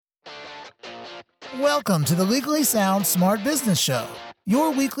Welcome to the Legally Sound Smart Business Show,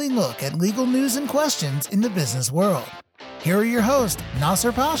 your weekly look at legal news and questions in the business world. Here are your hosts,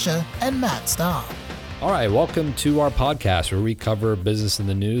 Nasser Pasha and Matt Staub. All right, welcome to our podcast where we cover business in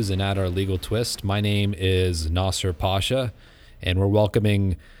the news and add our legal twist. My name is Nasser Pasha, and we're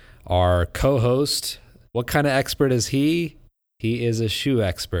welcoming our co-host. What kind of expert is he? He is a shoe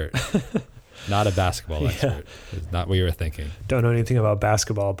expert, not a basketball expert. It's not what you were thinking. Don't know anything about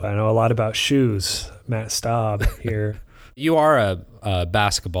basketball, but I know a lot about shoes. Matt Staub here. You are a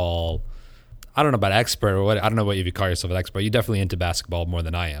basketball, I don't know about expert or what. I don't know what you would call yourself an expert. You're definitely into basketball more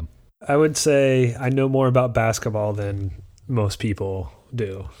than I am. I would say I know more about basketball than most people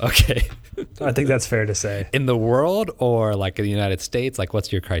do. Okay. I think that's fair to say. In the world or like in the United States? Like,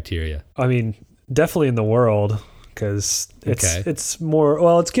 what's your criteria? I mean, definitely in the world, because it's more,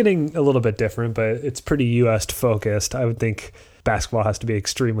 well, it's getting a little bit different, but it's pretty U.S. focused. I would think basketball has to be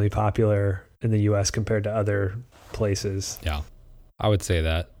extremely popular in the U.S. compared to other places. Yeah, I would say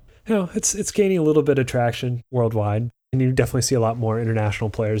that. You know, it's gaining a little bit of traction worldwide. And you definitely see a lot more international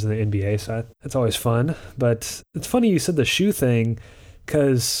players in the NBA, so that's always fun. But it's funny you said the shoe thing,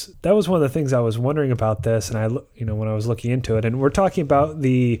 because that was one of the things I was wondering about this, and when I was looking into it, and we're talking about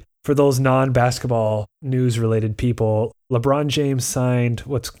for those non-basketball news-related people, LeBron James signed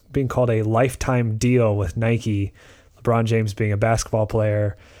what's being called a lifetime deal with Nike. LeBron James being a basketball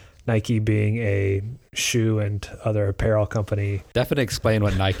player, Nike being a shoe and other apparel company. Definitely explain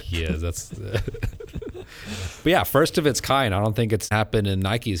what Nike is. But yeah, first of its kind. I don't think it's happened in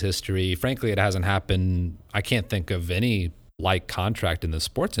Nike's history. Frankly, it hasn't happened. I can't think of any like contract in the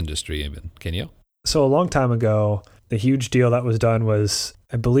sports industry even. Can you? So a long time ago, the huge deal that was done was,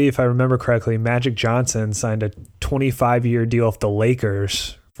 I believe if I remember correctly, Magic Johnson signed a 25-year deal with the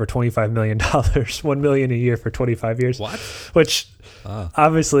Lakers for $25 million, $1 million a year for 25 years. What? Which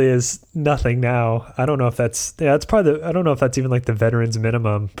obviously is nothing now. I don't know if that's I don't know if that's even like the veterans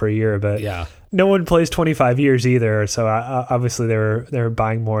minimum per year, but yeah. No one plays 25 years either. So obviously they were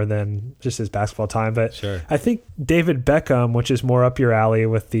buying more than just his basketball time. But sure. I think David Beckham, which is more up your alley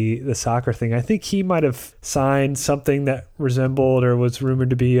with the soccer thing, I think he might have signed something that resembled or was rumored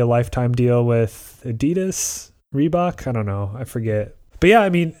to be a lifetime deal with Adidas, Reebok. I don't know. I forget. But yeah, I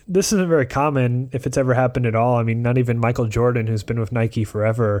mean, this isn't very common if it's ever happened at all. I mean, not even Michael Jordan, who's been with Nike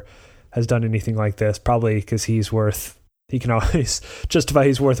forever, has done anything like this, probably because he can always justify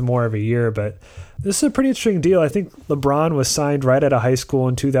he's worth more every year. But this is a pretty interesting deal. I think LeBron was signed right out of high school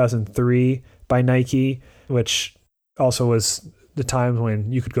in 2003 by Nike, which also was the time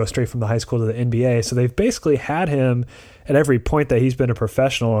when you could go straight from the high school to the NBA. So they've basically had him at every point that he's been a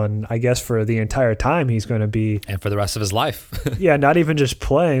professional, and I guess for the entire time he's going to be, and for the rest of his life. Yeah, not even just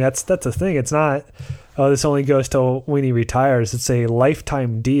playing. That's the thing. It's not, this only goes till when he retires. It's a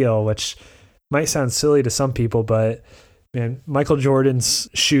lifetime deal, which might sound silly to some people, but man, Michael Jordan's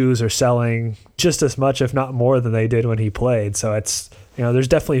shoes are selling just as much, if not more, than they did when he played. So it's, there's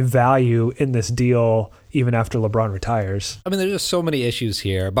definitely value in this deal even after LeBron retires. I mean, there's just so many issues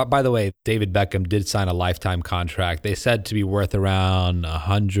here. But by the way, David Beckham did sign a lifetime contract. They said to be worth around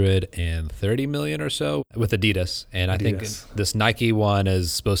 $130 million or so with Adidas. And I think this Nike one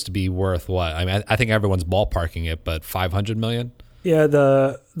is supposed to be worth what? I mean, I think everyone's ballparking it, but $500 million? Yeah,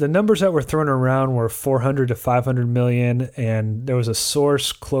 the numbers that were thrown around were 400 to 500 million, and there was a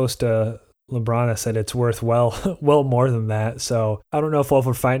source close to LeBron that said it's worth well more than that. So I don't know if we'll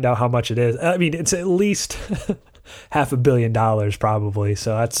ever find out how much it is. I mean, it's at least $500 million probably.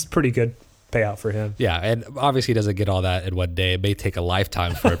 So that's pretty good payout for him. Yeah, and obviously he doesn't get all that in one day. It may take a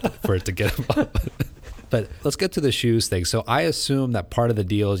lifetime for it to get him up. But let's get to the shoes thing. So I assume that part of the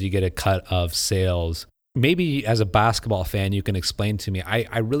deal is you get a cut of sales. Maybe as a basketball fan, you can explain to me.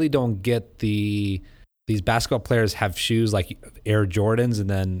 I really don't get these basketball players have shoes like Air Jordans, and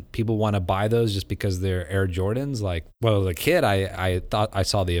then people want to buy those just because they're Air Jordans. Like, well, as a kid, I thought I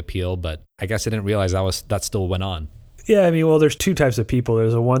saw the appeal, but I guess I didn't realize that still went on. Yeah, I mean, well, there's two types of people.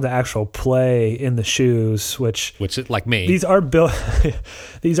 There's the one that actually play in the shoes, which is like me. These are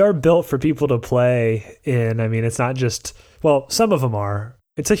built for people to play in. I mean, it's not just, well, some of them are.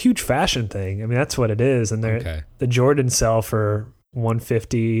 It's a huge fashion thing. I mean, that's what it is. And the Jordans sell for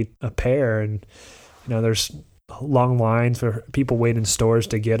 $150 a pair, and there's long lines for people waiting in stores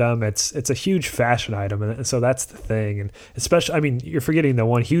to get them. It's a huge fashion item, and so that's the thing. And especially, I mean, you're forgetting the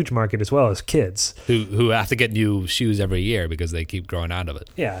one huge market as well as kids who have to get new shoes every year because they keep growing out of it.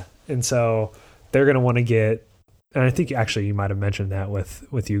 Yeah, and so they're going to want to get. And I think actually you might have mentioned that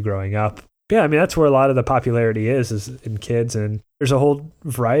with you growing up. But yeah, I mean, that's where a lot of the popularity is in kids, and there's a whole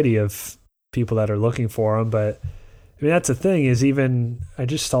variety of people that are looking for them, but I mean, that's the thing is even, I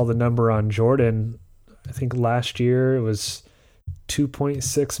just saw the number on Jordan. I think last year it was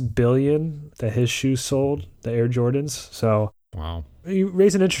 2.6 billion that his shoes sold, the Air Jordans. So wow. You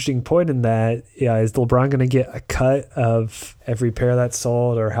raise an interesting point in that. Yeah, is LeBron going to get a cut of every pair that's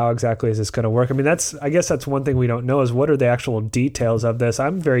sold, or how exactly is this going to work? I mean, I guess that's one thing we don't know is what are the actual details of this.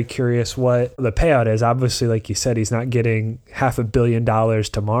 I'm very curious what the payout is. Obviously, like you said, he's not getting $500 million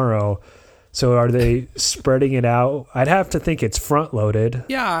tomorrow. So are they spreading it out? I'd have to think it's front loaded.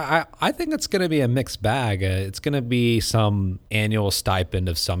 Yeah, I think it's going to be a mixed bag. It's going to be some annual stipend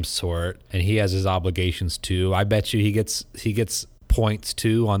of some sort, and he has his obligations too. I bet you he gets points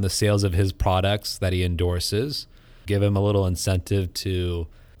too on the sales of his products that he endorses. Give him a little incentive to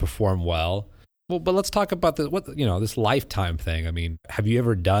perform well. Well, but let's talk about this lifetime thing. I mean, have you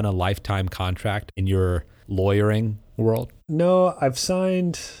ever done a lifetime contract in your lawyering world? No, I've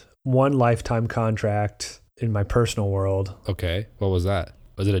signed one lifetime contract in my personal world. Okay. What was that?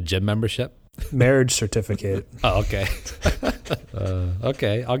 Was it a gym membership? Marriage certificate. Oh, okay.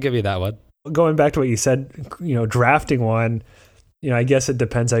 Okay. I'll give you that one. Going back to what you said, drafting one, I guess it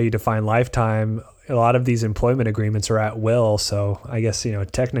depends how you define lifetime. A lot of these employment agreements are at will. So I guess,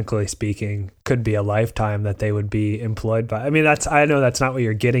 technically speaking, could be a lifetime that they would be employed by. I mean, I know that's not what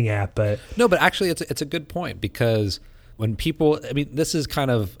you're getting at, but. No, but actually it's a good point because when people, this is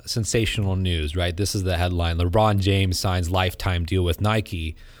kind of sensational news, right? This is the headline. LeBron James signs lifetime deal with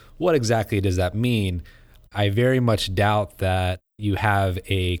Nike. What exactly does that mean? I very much doubt that you have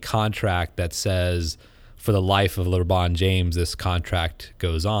a contract that says for the life of LeBron James, this contract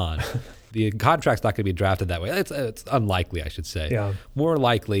goes on. The contract's not going to be drafted that way. It's unlikely, I should say. Yeah. More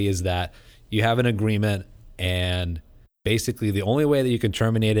likely is that you have an agreement and basically the only way that you can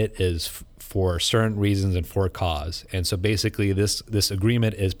terminate it is for certain reasons and for cause. And so basically this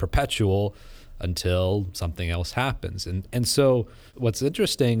agreement is perpetual until something else happens. And so what's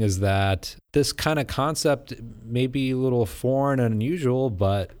interesting is that this kind of concept may be a little foreign and unusual,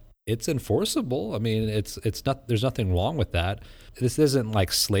 but it's enforceable. I mean, it's not, there's nothing wrong with that. This isn't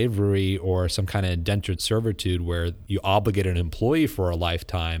like slavery or some kind of indentured servitude where you obligate an employee for a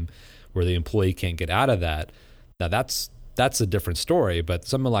lifetime where the employee can't get out of that. Now that's a different story, but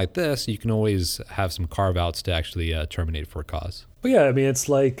something like this, you can always have some carve-outs to actually terminate for a cause. Well, yeah, I mean, it's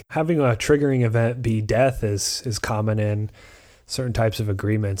like having a triggering event be death is common in certain types of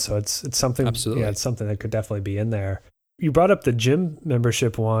agreements. So it's something. Absolutely. Yeah, it's something that could definitely be in there. You brought up the gym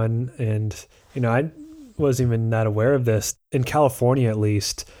membership one, and I wasn't even that aware of this. In California, at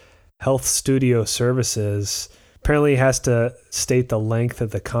least, Health Studio Services apparently has to state the length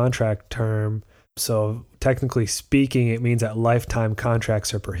of the contract term. So technically speaking, it means that lifetime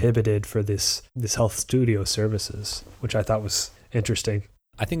contracts are prohibited for this Health Studio Services, which I thought was interesting.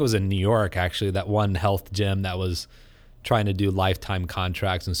 I think it was in New York, actually, that one health gym that was trying to do lifetime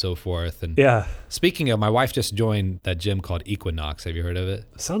contracts and so forth. And yeah. Speaking of, my wife just joined that gym called Equinox. Have you heard of it?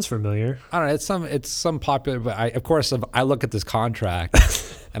 Sounds familiar. I don't know. It's some popular, but I look at this contract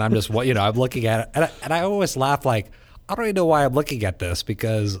and I'm just, I'm looking at it and I always laugh like, I don't even know why I'm looking at this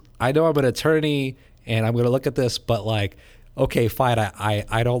because I know I'm an attorney and I'm going to look at this, but like, okay, fine.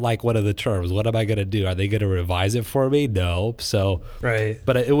 I don't like one of the terms. What am I going to do? Are they going to revise it for me? No. So, right.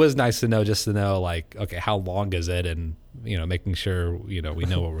 But it was nice to know like, okay, how long is it? And, making sure, we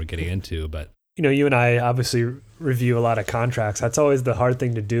know what we're getting into, but. You and I obviously review a lot of contracts. That's always the hard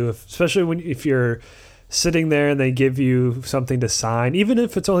thing to do, especially if you're sitting there and they give you something to sign, even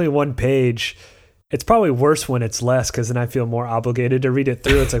if it's only one page. It's probably worse when it's less because then I feel more obligated to read it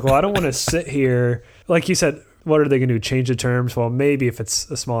through. It's like, well, I don't want to sit here. Like you said, what are they going to do? Change the terms? Well, maybe if it's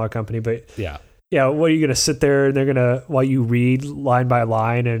a smaller company, but yeah, what are you going to sit there and they're going to, while you read line by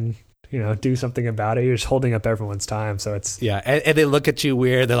line and, do something about it, you're just holding up everyone's time. So it's. Yeah. And they look at you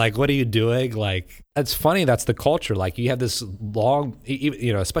weird. They're like, what are you doing? Like, it's funny. That's the culture. Like you have this long,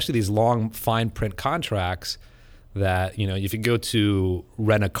 especially these long fine print contracts that, if you go to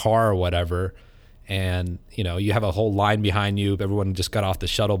rent a car or whatever, and, you have a whole line behind you. Everyone just got off the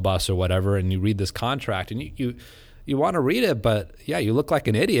shuttle bus or whatever, and you read this contract, and you want to read it, but yeah, you look like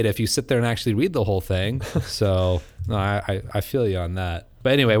an idiot if you sit there and actually read the whole thing. So no, I feel you on that.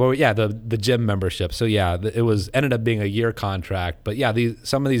 But anyway, the gym membership. So yeah, it ended up being a year contract. But yeah,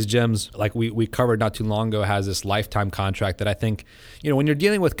 some of these gyms, like we covered not too long ago, has this lifetime contract that I think, when you're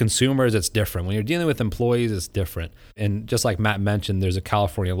dealing with consumers, it's different. When you're dealing with employees, it's different. And just like Matt mentioned, there's a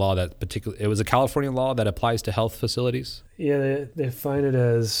California law it was a California law that applies to health facilities. Yeah, they define it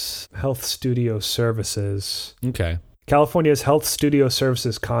as Health Studio Services. Okay. California's Health Studio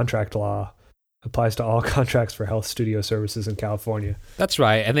Services contract law. Applies to all contracts for health studio services in California. That's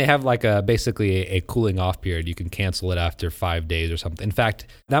right. And they have like basically a cooling off period. You can cancel it after 5 days or something. In fact,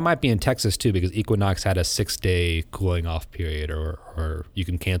 that might be in Texas too, because Equinox had a 6-day cooling off period, or you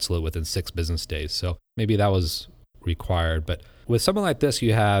can cancel it within 6 business days. So maybe that was required. But with something like this,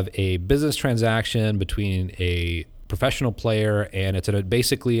 you have a business transaction between a professional player, and it's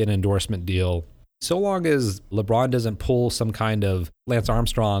basically an endorsement deal. So long as LeBron doesn't pull some kind of Lance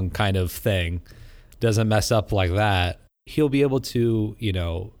Armstrong kind of thing, doesn't mess up like that, he'll be able to,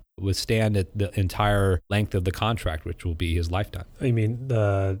 withstand the entire length of the contract, which will be his lifetime. You mean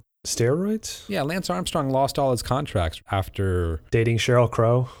the steroids? Yeah, Lance Armstrong lost all his contracts after dating Sheryl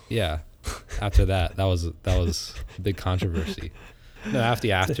Crow. Yeah, after that was a big controversy. No,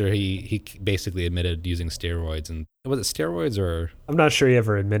 after he basically admitted using steroids. And was it steroids or? I'm not sure he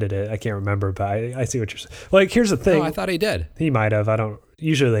ever admitted it. I can't remember, but I see what you're saying. Like, here's the thing. No, I thought he did. He might have.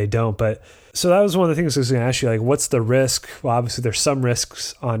 Usually they don't. But so that was one of the things I was going to ask you, like, what's the risk? Well, obviously there's some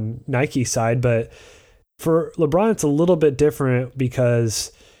risks on Nike's side, but for LeBron, it's a little bit different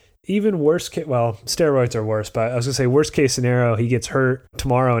because even worst case, well, steroids are worse, but I was going to say worst case scenario, he gets hurt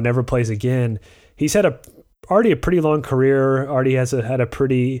tomorrow and never plays again. He's had already a pretty long career, already had a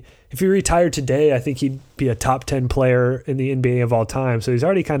pretty, if he retired today, I think he'd be a top 10 player in the NBA of all time. So he's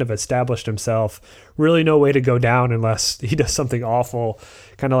already kind of established himself. Really no way to go down unless he does something awful,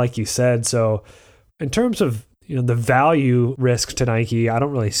 kind of like you said. So in terms of the value risk to Nike, I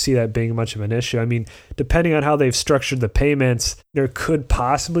don't really see that being much of an issue. I mean, depending on how they've structured the payments, there could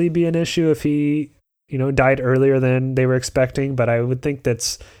possibly be an issue if he, died earlier than they were expecting, but I would think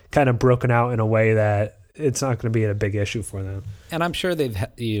that's kind of broken out in a way that it's not going to be a big issue for them. And I'm sure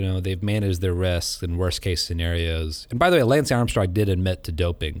they've managed their risks in worst case scenarios. And by the way, Lance Armstrong did admit to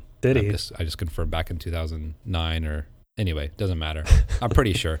doping. Did he? I just confirmed back in 2009 or anyway, doesn't matter. I'm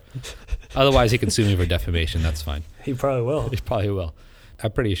pretty sure. Otherwise, he can sue me for defamation. That's fine. He probably will. He probably will.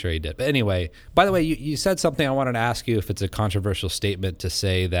 I'm pretty sure he did. But anyway, by the way, you said something I wanted to ask you if it's a controversial statement to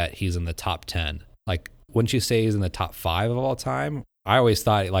say that he's in the top 10. Like, wouldn't you say he's in the top 5 of all time? I always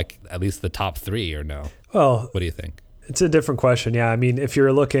thought like at least the top 3 or no. Well, what do you think? It's a different question. Yeah. I mean, if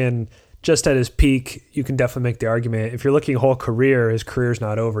you're looking just at his peak, you can definitely make the argument. If you're looking whole career, his career's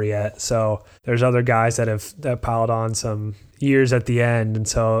not over yet. So there's other guys that piled on some years at the end. And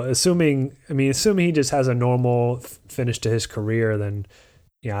so assuming he just has a normal finish to his career, then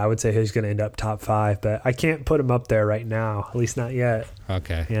I would say he's going to end up top 5, but I can't put him up there right now, at least not yet.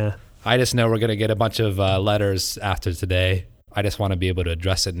 Okay. Yeah. I just know we're going to get a bunch of letters after today. I just want to be able to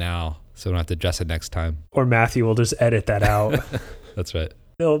address it now so we don't have to address it next time. Or Matthew will just edit that out. That's right.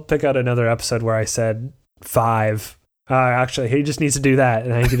 He'll pick out another episode where I said 5. Actually, he just needs to do that.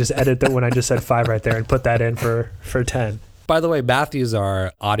 And he can just edit that when I just said 5 right there and put that in for 10. By the way, Matthew's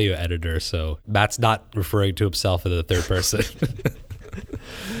our audio editor, so Matt's not referring to himself in the third person.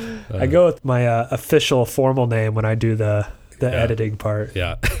 I go with my official formal name when I do the editing part.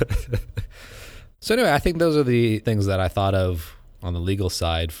 Yeah. So anyway, I think those are the things that I thought of on the legal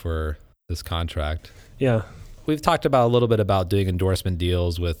side for this contract. Yeah. We've talked about a little bit about doing endorsement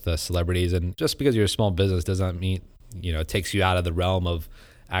deals with celebrities, and just because you're a small business doesn't mean, it takes you out of the realm of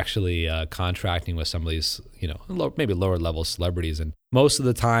actually contracting with some of these, maybe lower level celebrities. And most of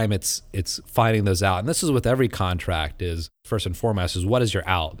the time it's finding those out. And this is with every contract is first and foremost is what is your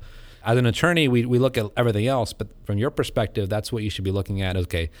out? As an attorney, we look at everything else, but from your perspective, that's what you should be looking at.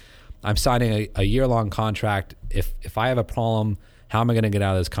 Okay, I'm signing a year-long contract. If I have a problem, how am I going to get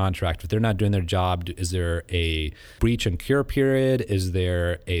out of this contract? If they're not doing their job, is there a breach and cure period? Is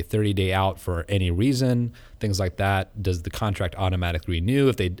there a 30-day out for any reason? Things like that. Does the contract automatically renew?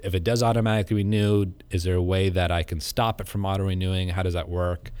 If it does automatically renew, is there a way that I can stop it from auto-renewing? How does that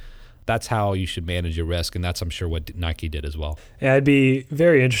work? That's how you should manage your risk, and that's, I'm sure, what Nike did as well. Yeah, I'd be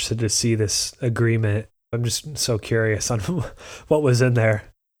very interested to see this agreement. I'm just so curious on what was in there.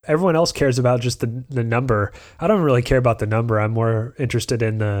 Everyone else cares about just the number. I don't really care about the number. I'm more interested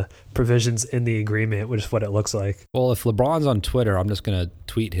in the provisions in the agreement, which is what it looks like. Well, if LeBron's on Twitter, I'm just going to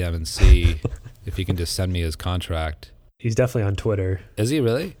tweet him and see if he can just send me his contract. He's definitely on Twitter. Is he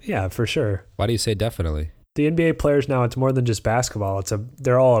really? Yeah, for sure. Why do you say definitely? The NBA players now, it's more than just basketball.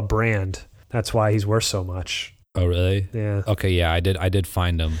 They're all a brand. That's why he's worth so much. Oh, really? Yeah. Okay, yeah, I did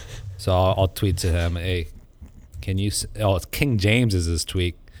find him. So I'll tweet to him. Hey, it's King James is his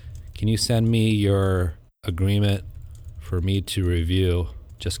tweet. Can you send me your agreement for me to review?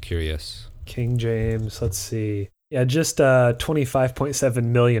 Just curious. King James, let's see. Yeah, just 25.7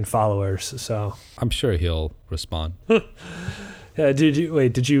 million followers. So I'm sure he'll respond. Yeah,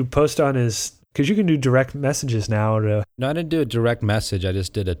 did you post on his, because you can do direct messages now. No, I didn't do a direct message. I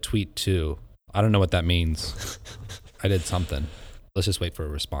just did a tweet too. I don't know what that means. I did something. Let's just wait for a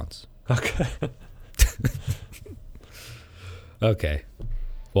response. Okay. Okay.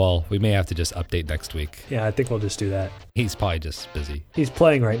 Well, we may have to just update next week. Yeah, I think we'll just do that. He's probably just busy. He's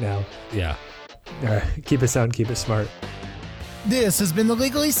playing right now. Yeah. All right. Keep it sound, keep it smart. This has been the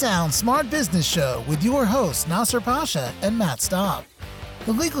Legally Sound Smart Business Show with your hosts, Nasser Pasha and Matt Staub.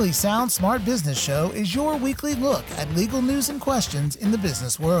 The Legally Sound Smart Business Show is your weekly look at legal news and questions in the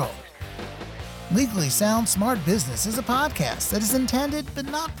business world. Legally Sound Smart Business is a podcast that is intended but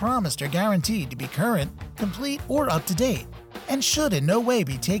not promised or guaranteed to be current, complete, or up to date, and should in no way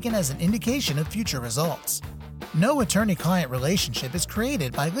be taken as an indication of future results. No attorney-client relationship is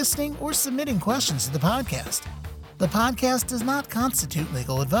created by listening or submitting questions to the podcast. The podcast does not constitute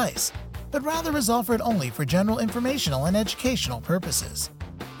legal advice, but rather is offered only for general informational and educational purposes.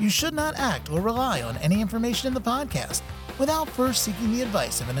 You should not act or rely on any information in the podcast without first seeking the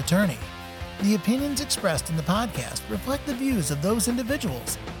advice of an attorney. The opinions expressed in the podcast reflect the views of those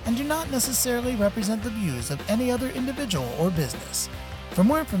individuals and do not necessarily represent the views of any other individual or business. For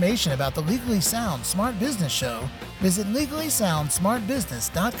more information about the Legally Sound Smart Business Show, visit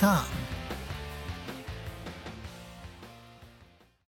LegallySoundSmartBusiness.com.